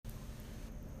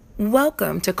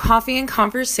Welcome to Coffee and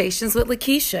Conversations with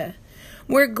Lakeisha.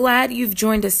 We're glad you've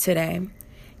joined us today.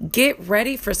 Get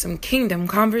ready for some kingdom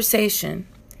conversation.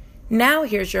 Now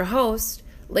here's your host,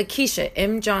 Lakeisha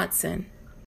M. Johnson.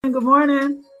 Good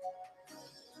morning.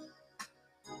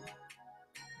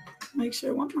 Make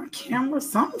sure one more camera,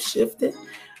 something shifted.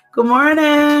 Good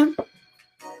morning.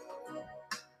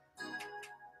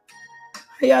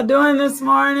 How y'all doing this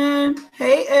morning?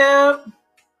 Hey, Eb.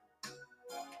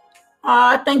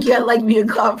 I think you like being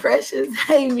called precious.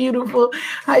 Hey, beautiful.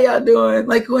 How y'all doing?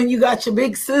 Like when you got your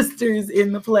big sisters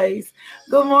in the place.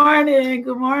 Good morning.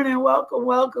 Good morning. Welcome,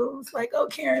 welcome. It's like, oh,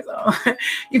 Karen's on.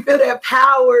 You feel that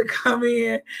power come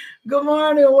in. Good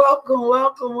morning. Welcome,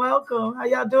 welcome, welcome. How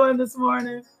y'all doing this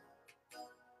morning?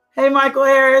 Hey, Michael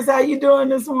Harris. How you doing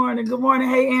this morning? Good morning.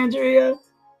 Hey, Andrea.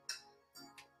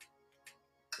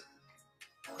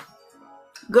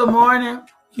 Good morning.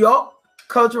 Yup.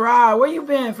 Coach Rod, where you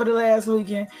been for the last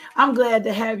weekend? I'm glad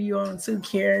to have you on too,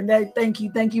 Karen. Thank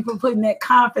you for putting that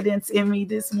confidence in me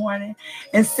this morning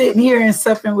and sitting here and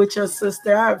supping with your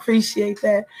sister. I appreciate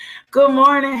that. Good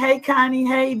morning. Hey, Connie.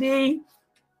 Hey, Dee.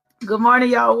 Good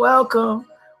morning, y'all. Welcome.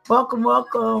 Welcome,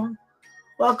 welcome.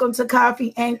 Welcome to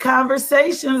Coffee and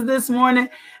Conversations this morning.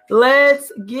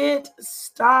 Let's get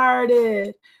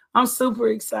started. I'm super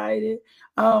excited.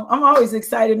 I'm always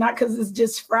excited, not because it's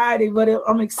just Friday, but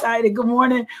I'm excited. Good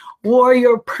morning,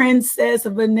 Warrior Princess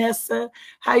Vanessa.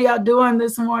 How y'all doing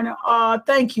this morning? Oh,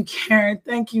 thank you, Karen.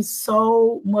 Thank you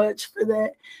so much for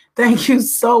that. Thank you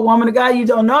so, woman of God. You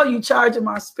don't know you charging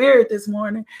my spirit this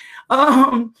morning.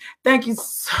 Thank you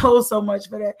so much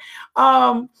for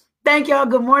that. Thank y'all.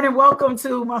 Good morning. Welcome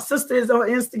to my sisters on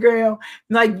Instagram.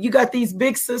 Like, you got these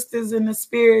big sisters in the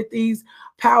spirit, these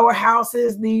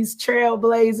powerhouses, these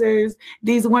trailblazers,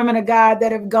 these women of God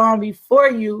that have gone before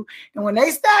you. And when they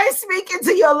start speaking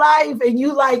to your life and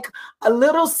you like a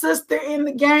little sister in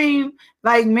the game,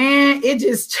 like, man, it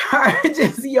just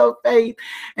charges your faith.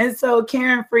 And so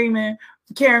Karen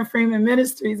Freeman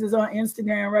Ministries is on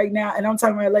Instagram right now. And I'm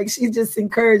talking about, like, she's just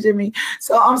encouraging me.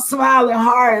 So I'm smiling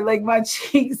hard, like my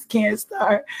cheeks can't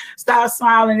stop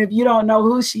smiling. If you don't know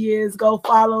who she is, go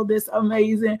follow this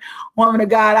amazing woman of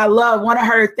God. I love, one of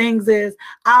her things is,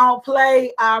 I don't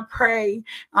play, I pray.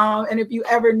 And if you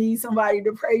ever need somebody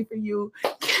to pray for you,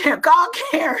 call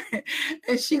Karen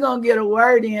and she gonna get a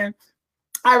word in.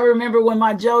 I remember when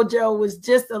my JoJo was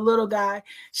just a little guy,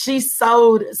 she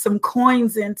sewed some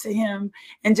coins into him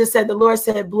and just said, the Lord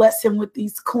said, bless him with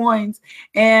these coins.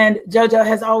 And JoJo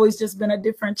has always just been a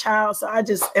different child. So I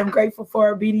just am grateful for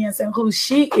her obedience and who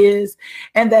she is.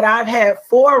 And that I've had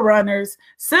forerunners,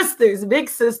 sisters, big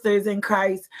sisters in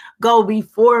Christ, go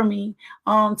before me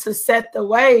to set the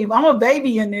way. I'm a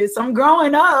baby in this. I'm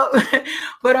growing up,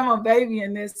 but I'm a baby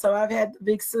in this. So I've had the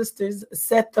big sisters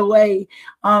set the way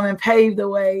and pave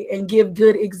the way and give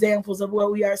good examples of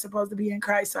what we are supposed to be in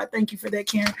Christ. So I thank you for that,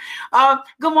 Karen.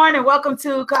 Good morning. Welcome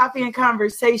to Coffee and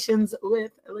Conversations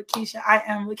with Lakeisha. I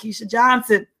am Lakeisha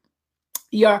Johnson,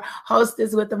 your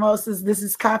hostess with the mostest. This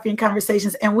is Coffee and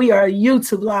Conversations, and we are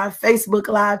YouTube Live, Facebook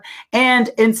Live, and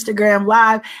Instagram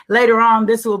Live. Later on,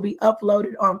 this will be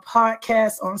uploaded on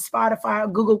podcasts, on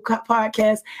Spotify, Google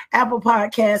Podcasts, Apple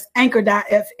Podcasts,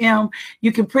 Anchor.fm.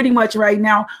 You can pretty much right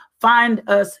now find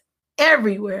us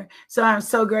everywhere. So I'm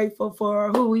so grateful for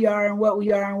who we are and what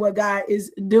we are and what God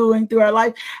is doing through our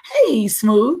life. Hey,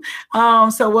 Smooth.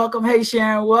 So welcome. Hey,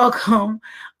 Sharon. Welcome.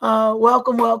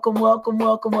 Welcome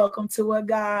to what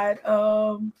God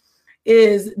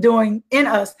is doing in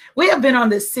us. We have been on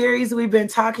this series. We've been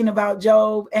talking about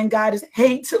Job, and God is,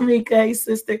 hey, Tamika, hey,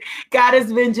 sister. God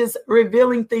has been just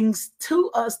revealing things to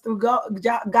us through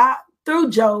God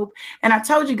through Job. And I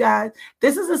told you guys,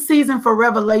 this is a season for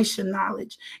revelation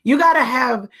knowledge. You got to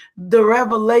have the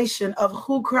revelation of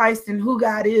who Christ and who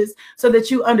God is so that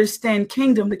you understand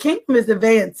kingdom. The kingdom is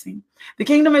advancing. The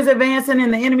kingdom is advancing,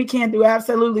 and the enemy can't do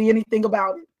absolutely anything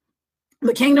about it.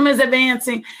 The kingdom is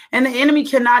advancing and the enemy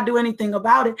cannot do anything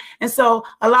about it. And so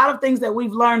a lot of things that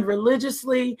we've learned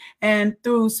religiously and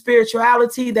through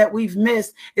spirituality that we've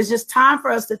missed, it's just time for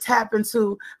us to tap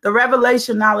into the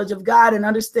revelation knowledge of God and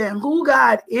understand who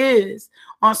God is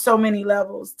on so many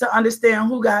levels, to understand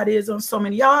who God is on so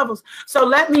many levels. So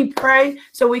let me pray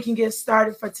so we can get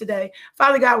started for today.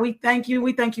 Father God, we thank you.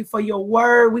 We thank you for your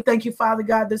word. We thank you, Father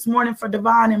God, this morning for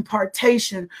divine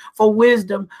impartation, for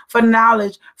wisdom, for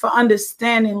knowledge, for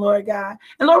understanding, Lord God.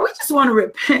 And Lord, we just want to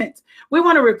repent. We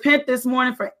want to repent this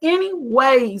morning for any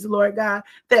ways, Lord God,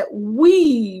 that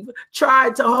we've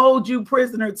tried to hold you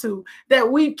prisoner to, that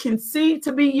we conceive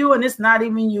to be you, and it's not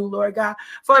even you, Lord God.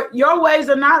 For your ways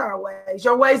are not our ways.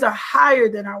 Your ways are higher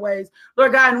than our ways,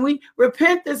 Lord God. And we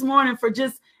repent this morning for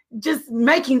just just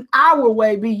making our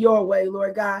way be your way,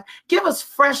 Lord God. Give us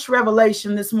fresh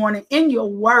revelation this morning in your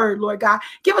word, Lord God.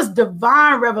 Give us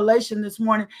divine revelation this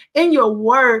morning in your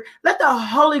word. Let the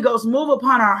Holy Ghost move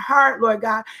upon our heart, Lord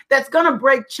God, that's going to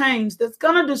break chains, that's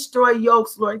going to destroy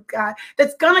yokes, Lord God,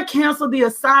 that's going to cancel the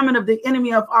assignment of the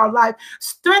enemy of our life.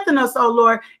 Strengthen us, oh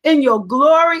Lord, in your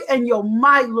glory and your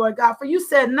might, Lord God. For you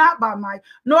said not by might,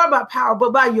 nor by power,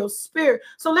 but by your spirit.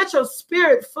 So let your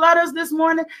spirit flood us this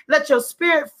morning. Let your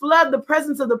spirit flood the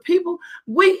presence of the people.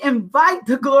 We invite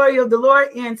the glory of the Lord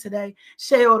in today.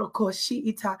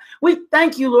 We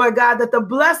thank you, Lord God, that the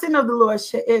blessing of the Lord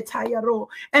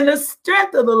and the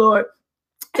strength of the Lord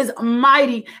is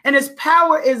mighty and his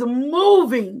power is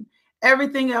moving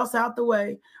everything else out the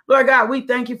way. Lord God, we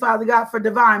thank you, Father God, for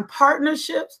divine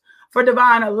partnerships, for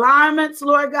divine alignments,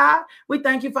 Lord God. We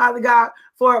thank you, Father God,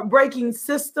 for breaking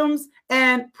systems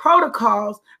and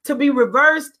protocols to be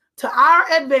reversed to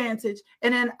our advantage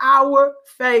and in our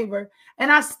favor.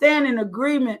 And I stand in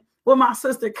agreement with my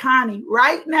sister Connie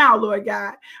right now, Lord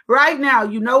God. Right now,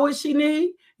 you know what she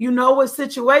needs. You know what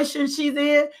situation she's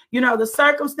in. You know the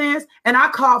circumstance. And I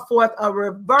call forth a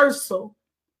reversal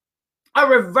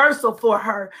for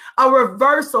her, a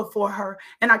reversal for her.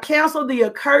 And I cancel the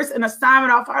curse and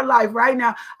assignment off her life right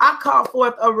now. I call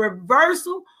forth a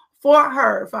reversal for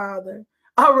her, Father,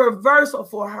 a reversal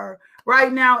for her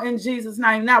right now in Jesus'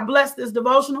 name. Now bless this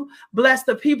devotional, bless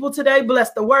the people today,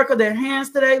 bless the work of their hands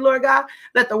today, Lord God.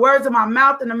 Let the words of my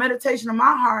mouth and the meditation of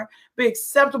my heart be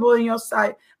acceptable in your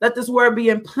sight. Let this word be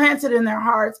implanted in their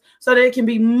hearts so that it can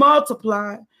be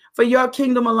multiplied for your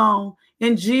kingdom alone.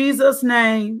 In Jesus'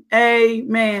 name,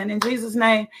 amen. In Jesus'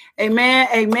 name, amen,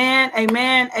 amen,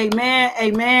 amen, amen,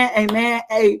 amen, amen,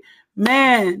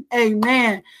 amen,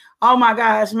 amen. Oh my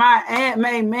gosh, my aunt,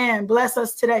 amen. Bless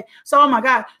us today. So, oh my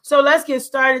God. So let's get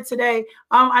started today.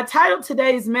 I titled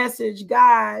today's message,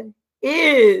 God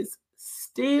is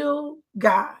still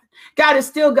God. God is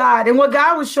still God. And what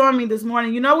God was showing me this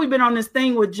morning, you know, we've been on this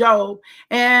thing with Job,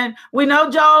 and we know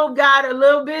Job got a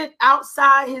little bit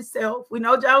outside himself. We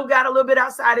know Job got a little bit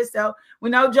outside himself. We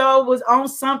know Job was on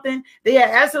something they had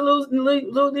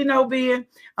absolutely no being.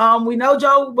 We know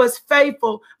Job was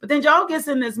faithful, but then Job gets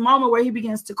in this moment where he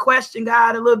begins to question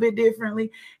God a little bit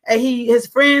differently. And his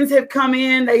friends have come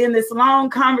in, they in this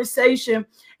long conversation,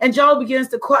 and Job begins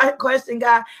to question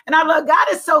God. And I love God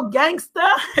is so gangster.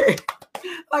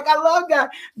 Like, I love God.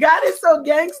 God is so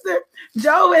gangster.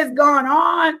 Job has gone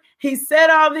on. He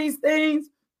said all these things.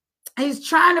 He's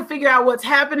trying to figure out what's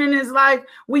happening in his life.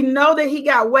 We know that he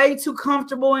got way too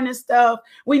comfortable in his stuff.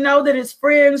 We know that his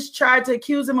friends tried to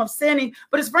accuse him of sinning,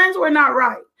 but his friends were not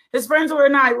right. His friends were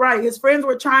not right. His friends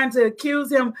were trying to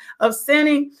accuse him of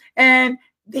sinning, and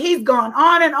he's gone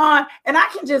on. And I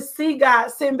can just see God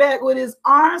sitting back with his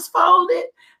arms folded,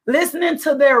 listening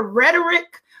to their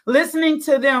rhetoric, listening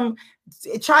to them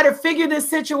try to figure this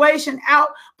situation out.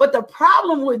 But the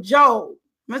problem with Job,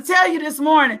 I'm going to tell you this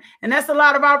morning, and that's a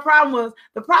lot of our problem was,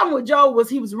 the problem with Job was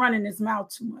he was running his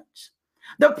mouth too much.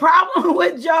 The problem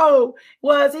with Job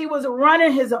was he was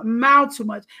running his mouth too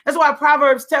much. That's why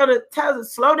Proverbs tells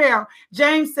us, slow down.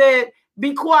 James said,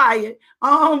 be quiet.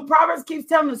 Proverbs keeps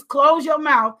telling us, close your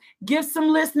mouth, give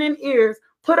some listening ears,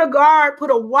 put a guard, put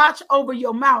a watch over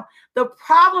your mouth. The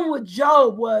problem with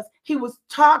Job was he was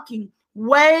talking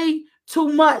way too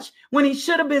much when he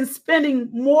should have been spending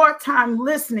more time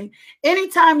listening.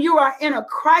 Anytime you are in a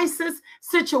crisis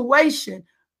situation,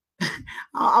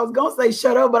 I was going to say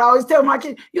shut up, but I always tell my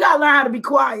kids, you got to learn how to be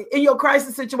quiet in your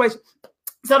crisis situation.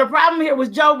 So the problem here was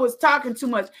Job was talking too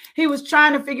much. He was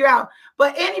trying to figure out,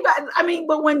 but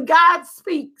when God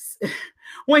speaks,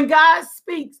 when God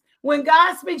speaks,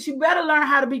 you better learn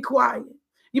how to be quiet.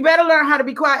 You better learn how to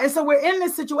be quiet. And so we're in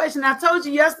this situation. I told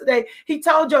you yesterday, he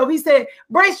told Job, he said,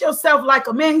 brace yourself like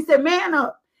a man. He said, man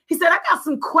up. He said, I got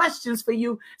some questions for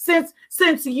you. Since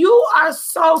you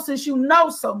know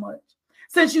so much,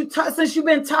 since you've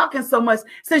been talking so much,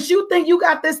 since you think you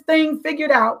got this thing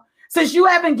figured out, since you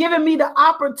haven't given me the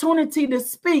opportunity to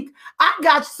speak, I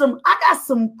got some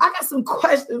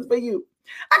questions for you.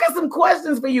 I got some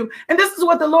questions for you. And this is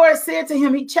what the Lord said to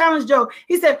him. He challenged Job.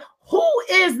 He said, who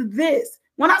is this?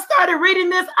 When I started reading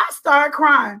this, I started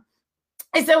crying.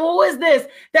 He said, who is this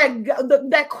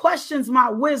that questions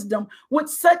my wisdom with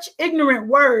such ignorant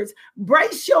words?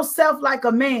 Brace yourself like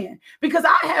a man, because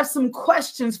I have some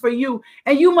questions for you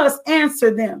and you must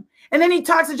answer them. And then he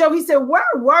talks to Job. He said, where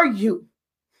were you?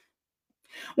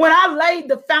 When I laid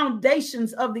the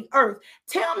foundations of the earth,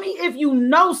 tell me if you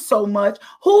know so much,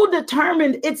 who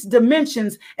determined its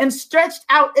dimensions and stretched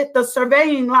out at the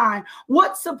surveying line?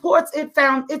 What supports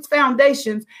its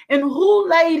foundations, and who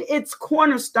laid its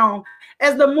cornerstone?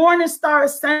 As the morning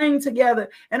stars sang together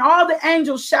and all the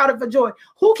angels shouted for joy,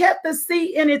 who kept the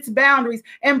sea in its boundaries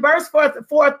and burst forth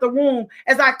the womb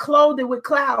as I clothed it with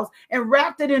clouds and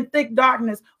wrapped it in thick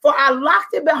darkness? For I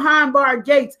locked it behind barred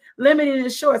gates, limiting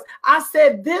its shores. I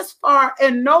said, this far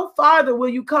and no farther will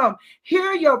you come.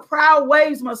 Here your proud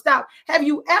waves must stop. Have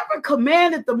you ever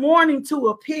commanded the morning to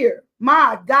appear,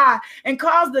 my God, and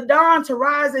caused the dawn to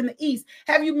rise in the east?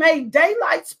 Have you made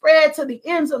daylight spread to the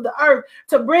ends of the earth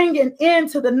to bring an end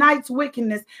to the night's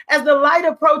wickedness? As the light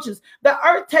approaches, the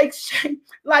earth takes shape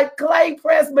like clay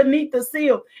pressed beneath the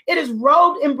seal. It is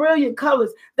robed in brilliant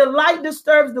colors. The light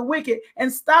disturbs the wicked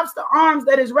and stops the arms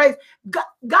that is raised.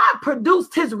 God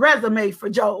produced his resume for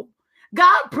Job.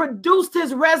 God produced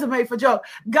his resume for Job.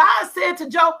 God said to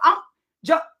Job, I'm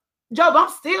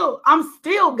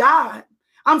still God.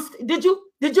 Did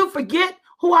you forget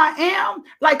who I am?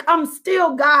 Like, I'm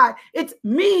still God. It's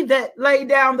me that laid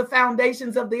down the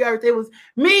foundations of the earth. It was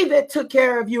me that took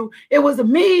care of you. It was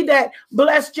me that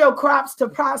blessed your crops to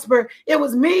prosper. It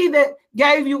was me that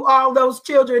gave you all those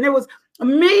children. It was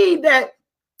me that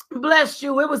blessed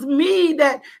you. It was me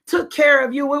that took care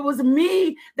of you. It was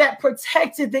me that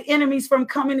protected the enemies from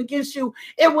coming against you.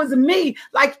 It was me.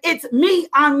 Like, it's me.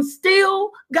 I'm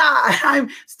still God. I'm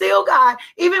still God.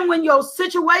 Even when your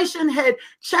situation had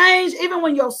changed, even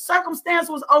when your circumstance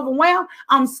was overwhelmed,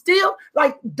 I'm still,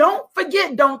 like, don't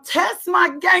forget, don't test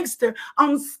my gangster.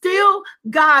 I'm still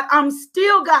God. I'm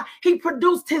still God. He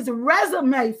produced his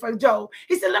resume for Job.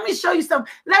 He said, let me show you something.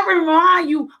 Let me remind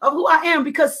you of who I am,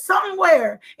 because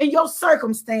somewhere in your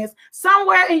circumstance,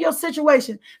 somewhere in your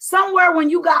situation, somewhere when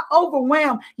you got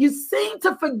overwhelmed, you seem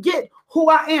to forget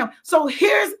who I am. So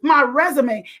here's my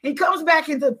resume. He comes back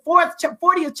into the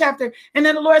 40th chapter, and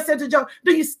then the Lord said to Job,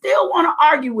 do you still want to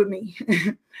argue with me?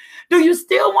 Do you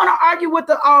still want to argue with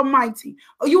the Almighty?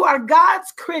 You are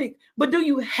God's critic, but do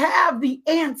you have the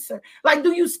answer? Like,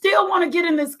 do you still want to get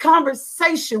in this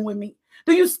conversation with me?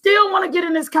 Do you still want to get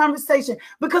in this conversation?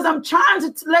 Because I'm trying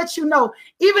to let you know,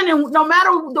 even no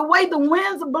matter the way the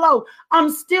winds blow,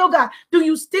 I'm still God. Do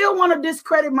you still want to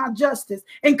discredit my justice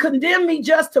and condemn me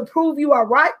just to prove you are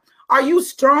right? Are you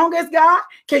strong as God?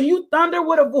 Can you thunder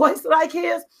with a voice like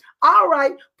his? All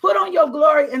right, put on your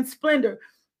glory and splendor,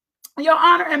 your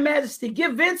honor and majesty.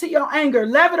 Give vent to your anger.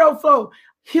 Let it overflow.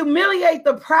 Humiliate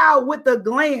the proud with the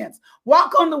glance.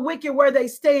 Walk on the wicked where they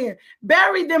stand.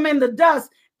 Bury them in the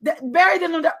dust. Bury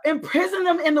them, imprison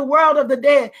them in the world of the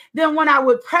dead. Then when I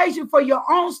would praise you for your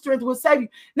own strength will save you.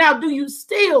 Now, do you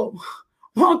still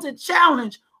want to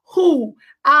challenge who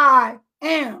I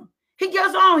am? He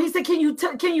goes on. He said, can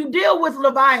you deal with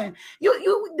Leviathan?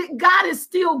 God is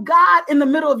still God in the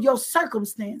middle of your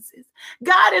circumstances.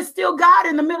 God is still God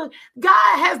in the middle.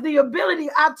 God has the ability.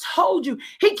 I told you,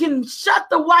 he can shut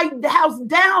the White House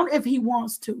down if he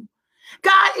wants to.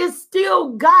 God is still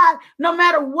God no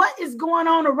matter what is going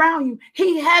on around you.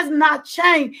 He has not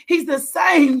changed. He's the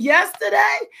same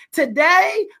yesterday,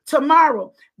 today,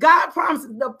 tomorrow. God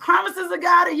promises. The promises of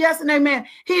God are yes and amen.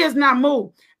 He is not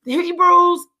moved.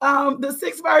 Hebrews, the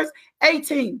 6th verse,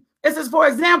 18. It says, for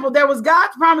example, there was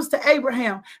God's promise to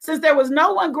Abraham, since there was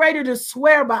no one greater to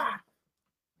swear by.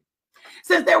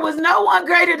 Since there was no one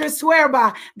greater to swear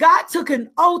by, God took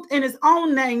an oath in his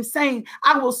own name, saying,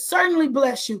 I will certainly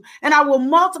bless you, and I will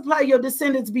multiply your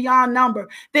descendants beyond number.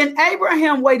 Then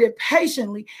Abraham waited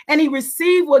patiently, and he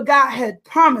received what God had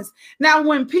promised. Now,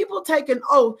 when people take an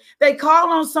oath, they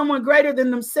call on someone greater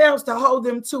than themselves to hold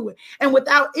them to it. And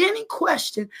without any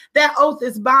question, that oath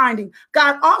is binding.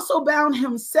 God also bound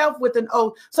himself with an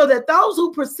oath so that those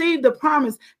who perceived the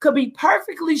promise could be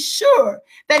perfectly sure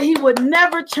that he would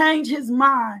never change his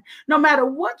mind. No matter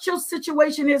what your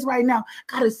situation is right now,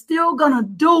 God is still gonna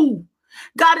do.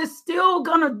 God is still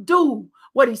gonna do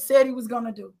what he said he was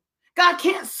gonna do. God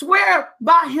can't swear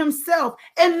by himself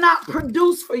and not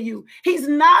produce for you. He's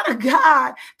not a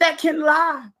God that can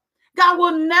lie. God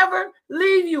will never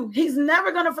leave you. He's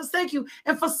never going to forsake you.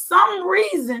 And for some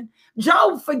reason,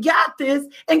 Job forgot this,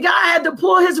 and God had to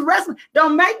pull his resume.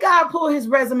 Don't make God pull his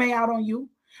resume out on you.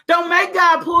 Don't make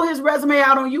God pull his resume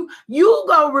out on you. You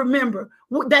go remember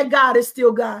that God is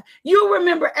still God. You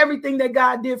remember everything that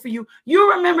God did for you.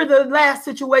 You remember the last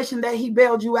situation that he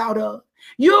bailed you out of.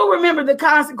 You'll remember the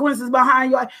consequences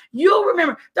behind your life. You'll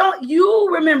remember. Don't you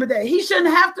remember that? He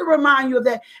shouldn't have to remind you of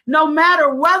that. No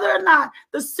matter whether or not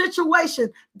the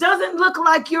situation doesn't look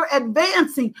like you're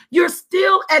advancing, you're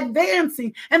still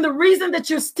advancing. And the reason that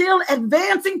you're still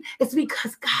advancing is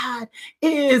because God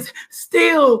is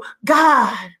still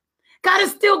God. God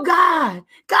is still God.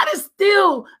 God is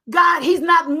still God. He's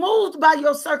not moved by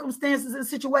your circumstances and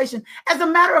situation. As a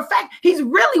matter of fact, he's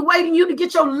really waiting you to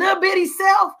get your little bitty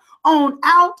self on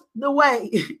out the way.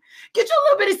 Get your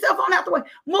little bitty self on out the way.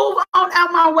 Move on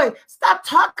out my way. Stop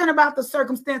talking about the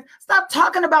circumstance. Stop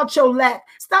talking about your lack.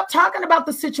 Stop talking about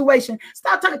the situation.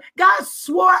 Stop talking. God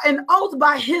swore an oath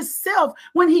by himself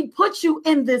when he put you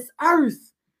in this earth.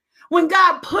 When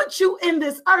God put you in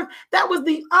this earth, that was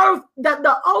the earth, that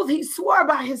the oath he swore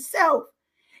by himself.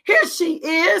 Here she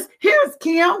is. Here's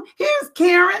Kim. Here's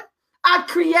Karen. I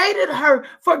created her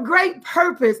for great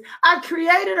purpose. I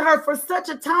created her for such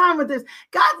a time as this.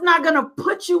 God's not going to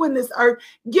put you in this earth,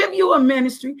 give you a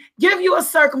ministry, give you a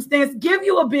circumstance, give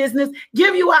you a business,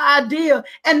 give you an idea,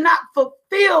 and not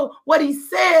fulfill what he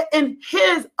said in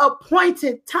his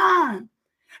appointed time.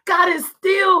 God is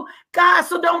still God,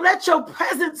 so don't let your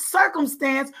present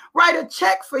circumstance write a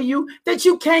check for you that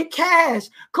you can't cash.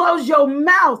 Close your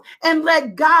mouth and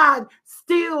let God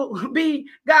still be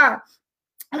God.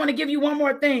 I want to give you one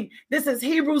more thing. This is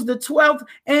Hebrews the 12th,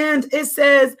 and it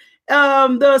says,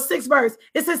 the 6th verse,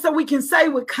 it says, so we can say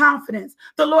with confidence,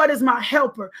 the Lord is my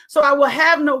helper, so I will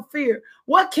have no fear.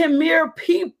 What can mere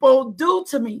people do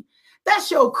to me? That's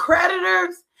your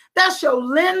creditors. That's your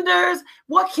lenders.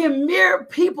 What can mere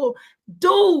people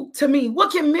do to me?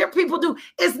 What can mere people do?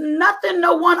 It's nothing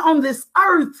no one on this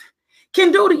earth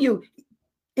can do to you.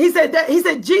 He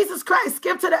said Jesus Christ,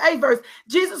 skip to the 8th verse.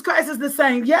 Jesus Christ is the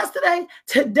same yesterday,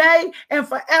 today, and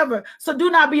forever. So do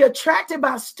not be attracted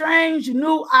by strange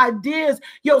new ideas.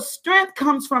 Your strength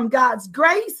comes from God's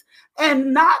grace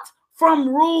and not from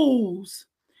rules.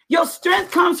 Your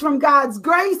strength comes from God's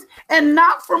grace and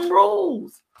not from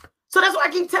rules. So that's why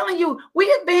I keep telling you, we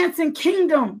advance in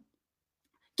kingdom.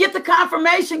 Get the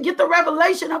confirmation, get the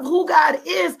revelation of who God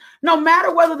is, no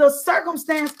matter whether the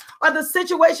circumstance or the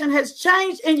situation has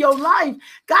changed in your life.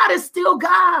 God is still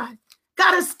God.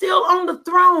 God is still on the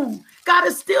throne. God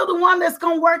is still the one that's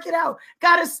going to work it out.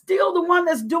 God is still the one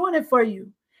that's doing it for you.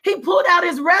 He pulled out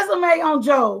his resume on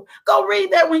Job. Go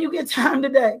read that when you get time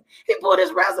today. He pulled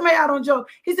his resume out on Job.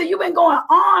 He said, you've been going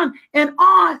on and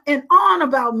on and on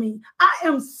about me. I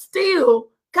am still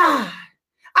God.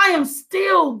 I am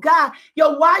still God.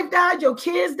 Your wife died. Your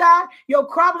kids died. Your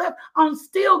crop left. I'm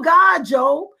still God,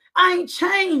 Job. I ain't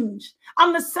changed.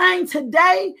 I'm the same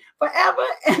today, forever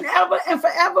and ever and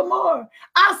forevermore.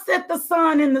 I set the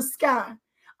sun in the sky.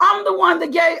 I'm the one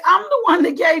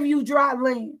that gave you dry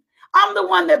land. I'm the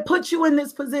one that put you in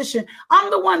this position.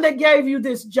 I'm the one that gave you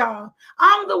this job.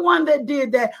 I'm the one that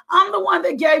did that. I'm the one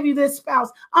that gave you this spouse.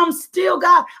 I'm still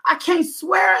God. I can't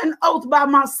swear an oath by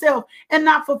myself and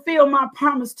not fulfill my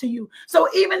promise to you. So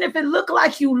even if it looked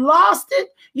like you lost it,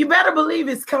 you better believe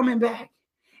it's coming back.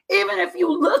 Even if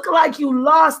you look like you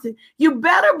lost it, you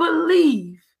better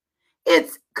believe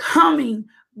it's coming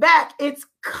back. It's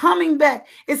coming back.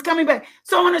 It's coming back.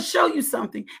 So I want to show you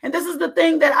something. And this is the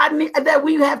thing that I need, that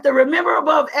we have to remember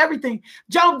above everything.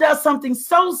 Job does something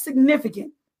so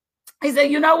significant. He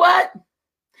said, you know what?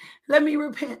 Let me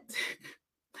repent.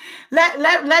 Let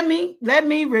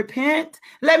me repent.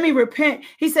 Let me repent.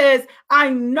 He says, I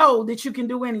know that you can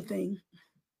do anything.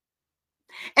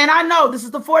 And I know, this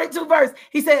is the 42nd verse.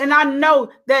 He said, and I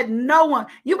know that no one,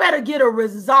 you better get a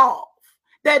resolve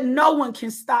that no one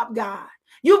can stop God.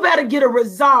 You better get a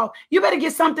resolve. You better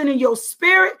get something in your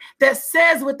spirit that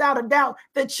says without a doubt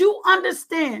that you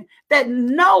understand that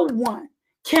no one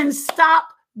can stop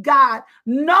God.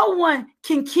 No one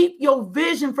can keep your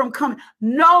vision from coming.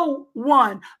 No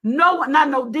one, not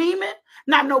no demon,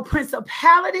 not no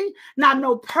principality, not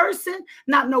no person,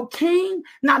 not no king,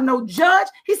 not no judge.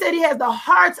 He said he has the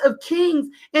hearts of kings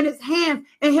in his hands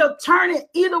and he'll turn it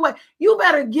either way. You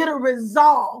better get a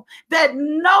resolve that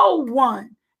no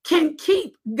one can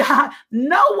keep God.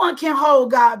 No one can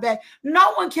hold God back.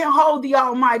 No one can hold the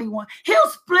Almighty One. He'll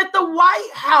split the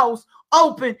White House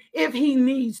open if he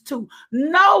needs to.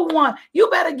 No one.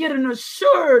 You better get an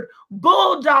assured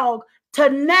bulldog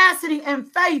tenacity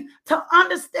and faith to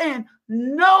understand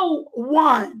no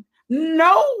one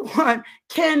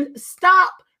can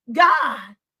stop God.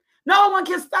 No one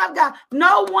can stop God.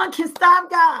 No one can stop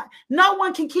God. No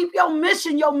one can keep your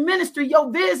mission, your ministry,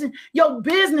 your vision, your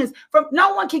business from.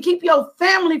 No one can keep your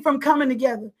family from coming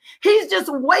together. He's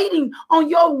just waiting on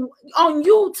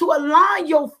you to align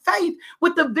your faith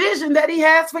with the vision that he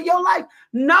has for your life.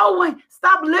 No one.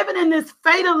 Stop living in this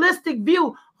fatalistic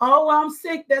view. Oh, I'm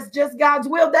sick. That's just God's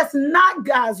will. That's not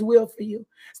God's will for you.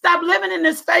 Stop living in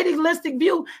this fatalistic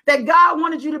view that God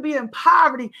wanted you to be in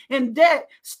poverty, in debt,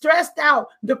 stressed out,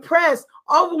 depressed,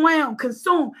 overwhelmed,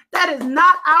 consumed. That is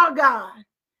not our God.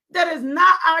 That is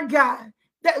not our God.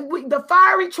 The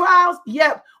fiery trials,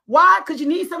 yep. Why? Because you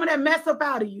need some of that mess up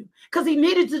out of you. Because he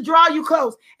needed to draw you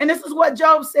close. And this is what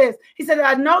Job says. He said,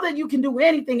 I know that you can do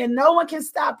anything and no one can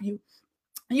stop you.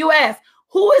 You ask,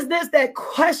 who is this that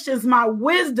questions my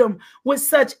wisdom with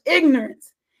such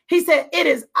ignorance? He said, it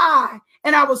is I.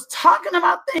 And I was talking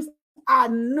about things I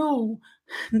knew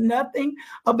nothing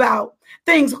about,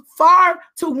 things far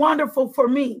too wonderful for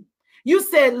me. You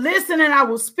said, listen, and I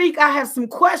will speak. I have some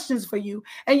questions for you,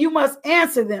 and you must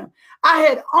answer them. I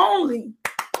had only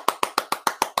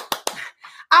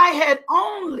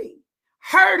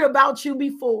heard about you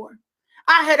before.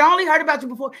 I had only heard about you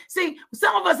before. See,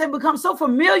 some of us have become so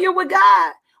familiar with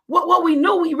God. What we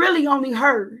knew, we really only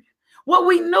heard. What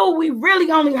we knew, we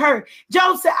really only heard.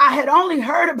 Job said, I had only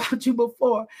heard about you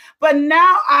before, but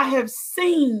now I have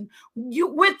seen you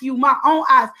with you, my own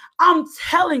eyes. I'm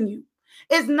telling you,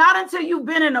 it's not until you've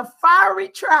been in a fiery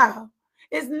trial.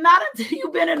 It's not until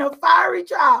you've been in a fiery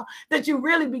trial that you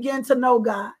really begin to know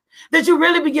God, that you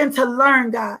really begin to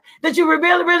learn God, that you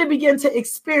really begin to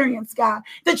experience God,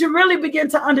 that you really begin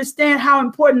to understand how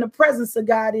important the presence of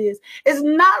God is. It's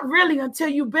not really until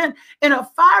you've been in a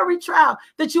fiery trial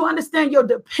that you understand your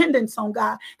dependence on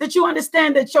God, that you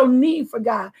understand that your need for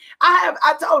God. I've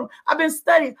been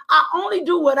studying. I only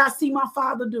do what I see my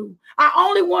Father do. I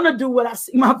only want to do what I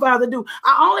see my Father do.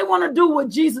 I only want to do what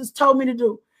Jesus told me to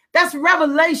do. That's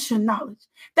revelation knowledge.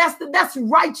 That's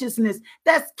righteousness.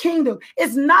 That's kingdom.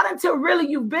 It's not until really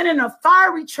you've been in a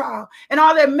fiery trial and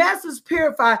all that mess is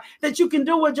purified that you can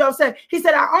do what Job said. He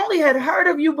said, I only had heard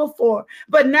of you before,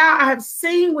 but now I have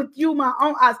seen with you my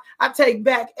own eyes. I take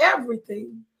back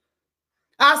everything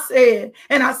I said,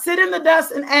 and I sit in the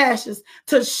dust and ashes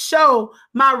to show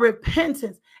my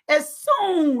repentance. As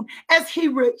soon as he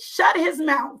shut his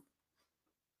mouth,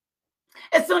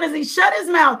 as soon as he shut his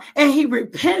mouth and he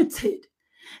repented,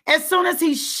 as soon as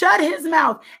he shut his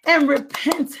mouth and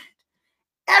repented,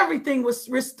 everything was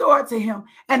restored to him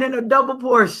and in a double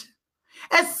portion.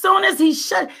 As soon as he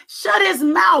shut his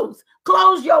mouth,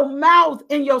 close your mouth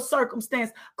in your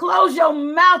circumstance. Close your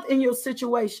mouth in your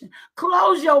situation.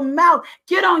 Close your mouth.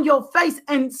 Get on your face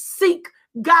and seek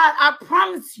God. I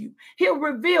promise you, he'll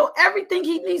reveal everything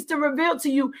he needs to reveal to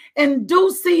you in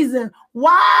due season.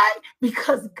 Why?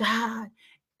 Because God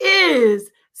is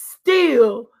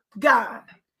still God.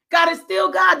 God is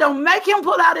still God. Don't make him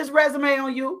pull out his resume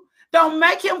on you. Don't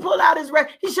make him pull out his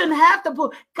resume. He shouldn't have to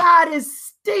pull. God is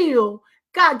still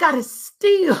God. God is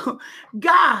still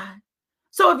God.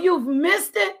 So if you've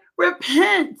missed it,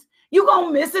 repent. You're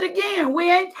going to miss it again.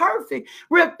 We ain't perfect.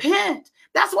 Repent.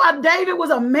 That's why David was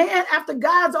a man after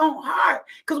God's own heart.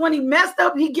 Because when he messed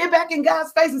up, he'd get back in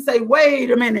God's face and say,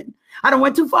 wait a minute. I done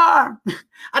went too far.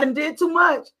 I done did too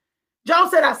much. Job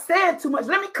said, I said too much.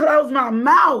 Let me close my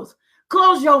mouth.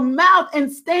 Close your mouth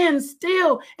and stand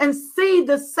still and see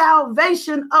the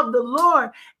salvation of the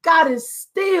Lord. God is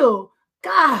still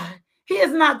God. He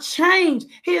has not changed.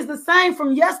 He is the same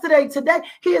from yesterday, today.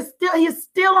 He is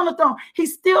still on the throne. He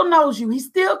still knows you. He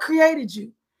still created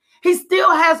you. He still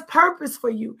has purpose for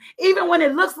you. Even when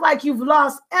it looks like you've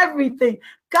lost everything,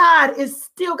 God is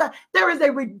still God. There is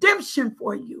a redemption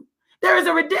for you. There is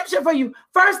a redemption for you.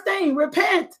 First thing,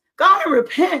 repent. Go and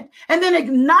repent and then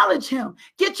acknowledge him.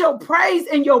 Get your praise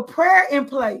and your prayer in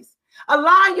place.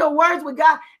 Align your words with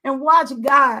God and watch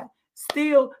God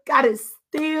still. God is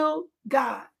still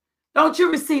God. Don't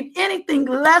you receive anything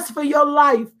less for your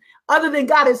life other than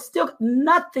God is still.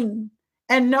 Nothing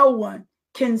and no one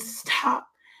can stop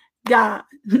God.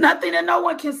 Nothing and no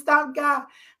one can stop God.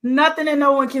 Nothing and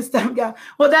no one can stop God.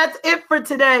 Well, that's it for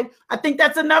today. I think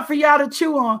that's enough for y'all to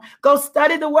chew on. Go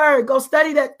study the word. Go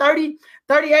study that 30,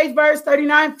 38 verse,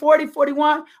 39, 40,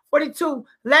 41, 42.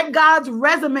 Let God's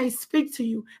resume speak to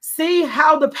you. See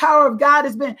how the power of God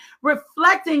has been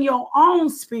reflecting your own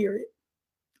spirit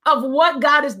of what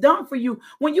God has done for you.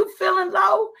 When you're feeling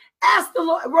low, ask the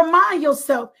Lord, remind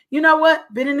yourself, you know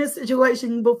what? Been in this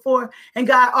situation before, and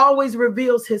God always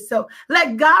reveals himself.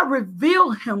 Let God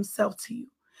reveal himself to you.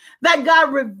 Let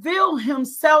God reveal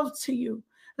himself to you.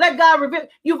 Let God reveal.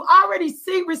 You've already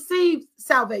received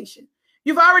salvation.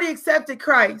 You've already accepted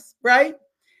Christ, right?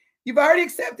 You've already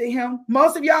accepted him.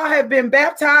 Most of y'all have been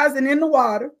baptized and in the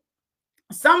water.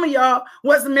 Some of y'all,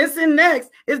 what's missing next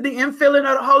is the infilling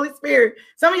of the Holy Spirit.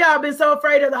 Some of y'all have been so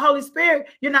afraid of the Holy Spirit,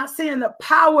 you're not seeing the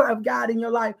power of God in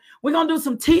your life. We're going to do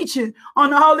some teaching on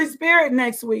the Holy Spirit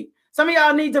next week. Some of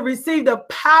y'all need to receive the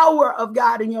power of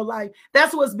God in your life.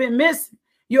 That's what's been missing.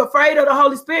 You're afraid of the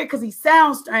Holy Spirit because he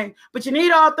sounds strange, but you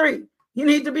need all three. You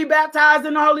need to be baptized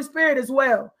in the Holy Spirit as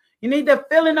well. You need the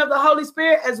filling of the Holy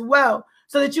Spirit as well,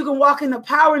 so that you can walk in the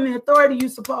power and the authority you're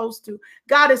supposed to.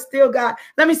 God is still God.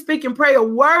 Let me speak and pray a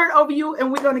word over you,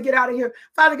 and we're going to get out of here.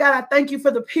 Father God, I thank you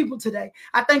for the people today.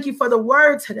 I thank you for the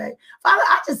word today. Father,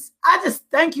 I just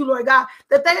thank you, Lord God,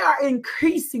 that they are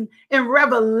increasing in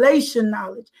revelation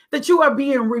knowledge, that you are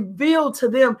being revealed to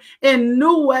them in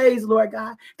new ways, Lord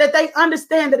God, that they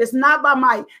understand that it's not by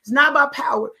might, it's not by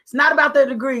power, it's not about their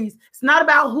degrees, it's not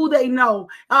about who they know,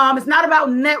 it's not about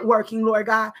networking, Lord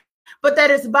God, but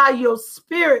that is by your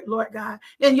spirit, Lord God.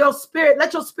 In your spirit,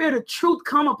 let your spirit of truth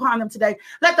come upon them today.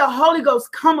 Let the Holy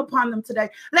Ghost come upon them today.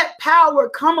 Let power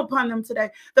come upon them today.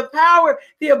 The power,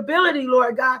 the ability,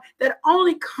 Lord God, that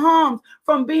only comes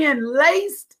from being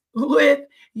laced with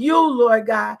you, Lord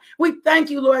God. We thank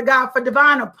you, Lord God, for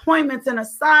divine appointments and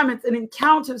assignments and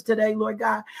encounters today, Lord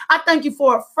God. I thank you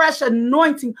for a fresh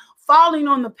anointing falling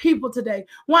on the people today,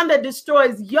 one that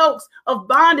destroys yokes of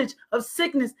bondage, of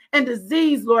sickness and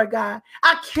disease, Lord God.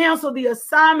 I cancel the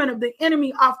assignment of the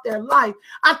enemy off their life.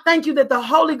 I thank you that the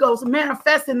Holy Ghost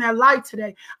manifests in their life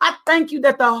today. I thank you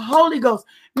that the Holy Ghost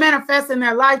manifests in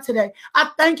their life today. I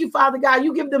thank you, Father God,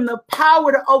 you give them the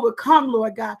power to overcome,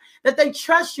 Lord God, that they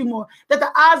trust you more, that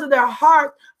the eyes of their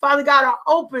heart, Father God, are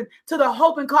open to the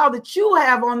hope and call that you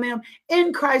have on them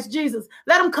in Christ Jesus.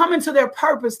 Let them come into their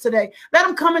purpose today. Let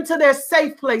them come into their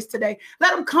safe place today.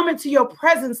 Let them come into your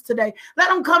presence today. Let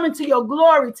them come into your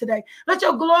glory today. Let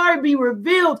your glory be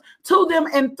revealed to them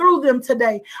and through them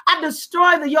today. I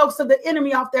destroy the yokes of the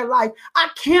enemy off their life. I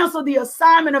cancel the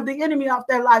assignment of the enemy off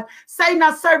their life. Satan,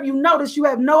 I serve you. Notice you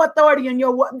have no authority in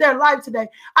their life today.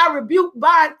 I rebuke,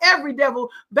 bind every devil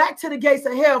back to the gates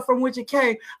of hell from which it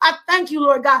came. I thank you,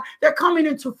 Lord God. They're coming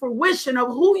into fruition of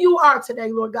who you are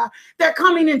today, Lord God. They're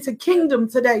coming into kingdom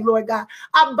today, Lord God.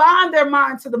 I bind their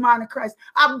mind to the mind of Christ.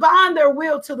 I bind their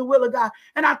will to the will of God.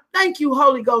 And I thank you,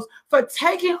 Holy Ghost, for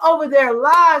taking over their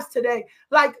lives today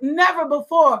like never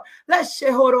before. Let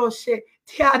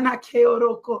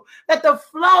the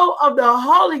flow of the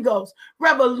Holy Ghost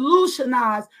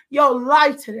revolutionize your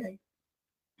life today.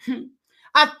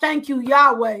 I thank you,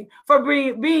 Yahweh, for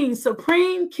being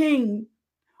supreme king,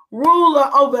 ruler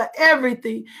over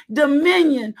everything,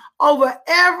 dominion over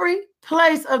every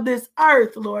place of this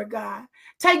earth, Lord God.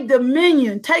 Take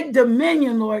dominion,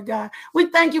 Lord God. We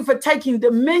thank you for taking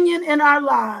dominion in our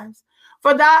lives.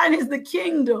 For thine is the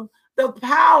kingdom, the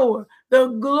power, the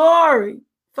glory,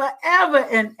 forever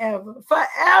and ever,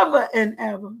 forever and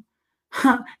ever.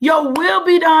 Your will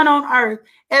be done on earth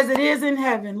as it is in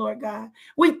heaven, Lord God.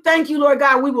 We thank you, Lord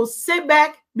God. We will sit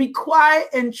back, be quiet,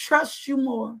 and trust you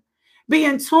more. Be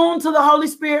in tune to the Holy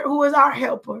Spirit, who is our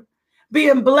helper.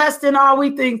 Being blessed in all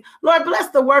we think. Lord, bless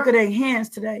the work of their hands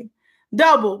today.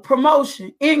 Double,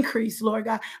 promotion, increase, Lord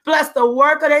God. Bless the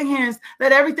work of their hands.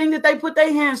 Let everything that they put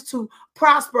their hands to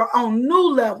prosper on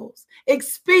new levels,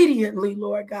 expediently,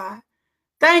 Lord God.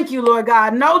 Thank you, Lord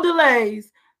God. No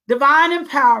delays. Divine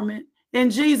empowerment. In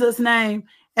Jesus' name,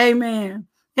 amen.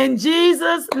 In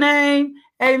Jesus' name,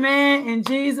 amen. In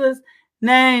Jesus'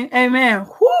 name, amen.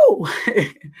 Whoo!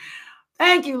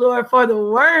 Thank you, Lord, for the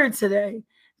word today.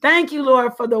 Thank you,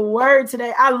 Lord, for the word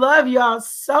today. I love y'all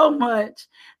so much.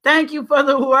 Thank you for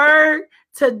the word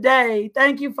today.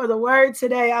 Thank you for the word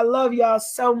today. I love y'all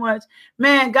so much.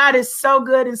 Man, God is so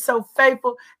good and so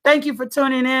faithful. Thank you for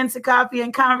tuning in to Coffee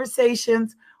and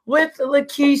Conversations with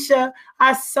Lakeisha.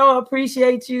 I so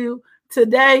appreciate you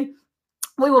today.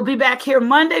 We will be back here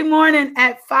Monday morning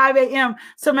at 5 a.m.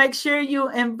 So make sure you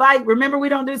invite. Remember, we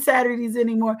don't do Saturdays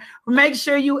anymore. Make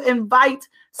sure you invite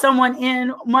someone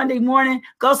in Monday morning.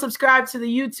 Go subscribe to the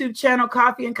YouTube channel,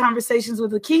 Coffee and Conversations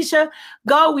with Lakeisha.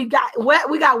 Go. We got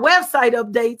website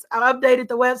updates. I updated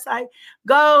the website.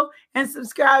 Go and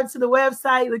subscribe to the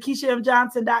website,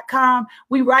 LakeishaMJohnson.com.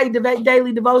 We write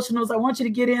daily devotionals. I want you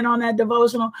to get in on that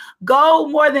devotional. Go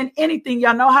more than anything.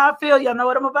 Y'all know how I feel. Y'all know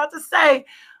what I'm about to say.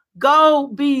 Go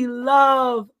be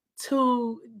loved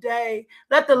today.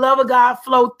 Let the love of God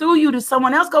flow through you to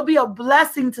someone else. Go be a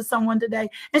blessing to someone today.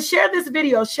 And share this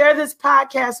video. Share this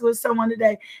podcast with someone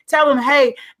today. Tell them,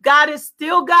 hey, God is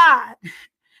still God.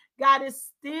 God is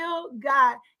still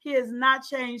God. He has not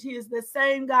changed. He is the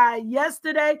same God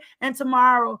yesterday and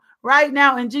tomorrow. right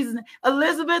now in Jesus' name.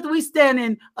 Elizabeth, we stand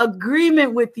in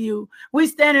agreement with you. We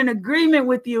stand in agreement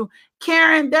with you.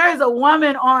 Karen, there is a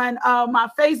woman on my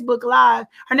Facebook Live.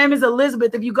 Her name is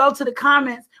Elizabeth. If you go to the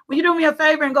comments, will you do me a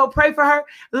favor and go pray for her?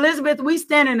 Elizabeth, we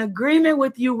stand in agreement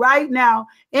with you right now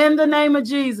in the name of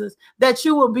Jesus that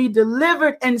you will be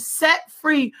delivered and set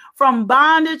free from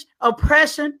bondage,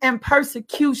 oppression, and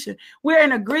persecution. We're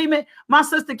in agreement. My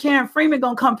sister Karen Freeman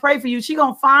gonna come pray for you. She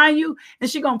gonna find you and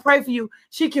she gonna pray for you.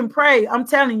 She can pray. I'm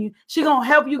telling you. She gonna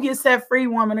help you get set free,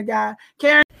 woman of God.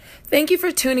 Karen. Thank you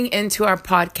for tuning into our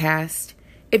podcast.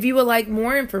 If you would like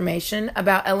more information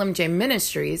about LMJ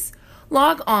Ministries,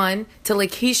 log on to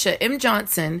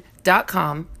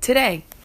LakeishaMJohnson.com today.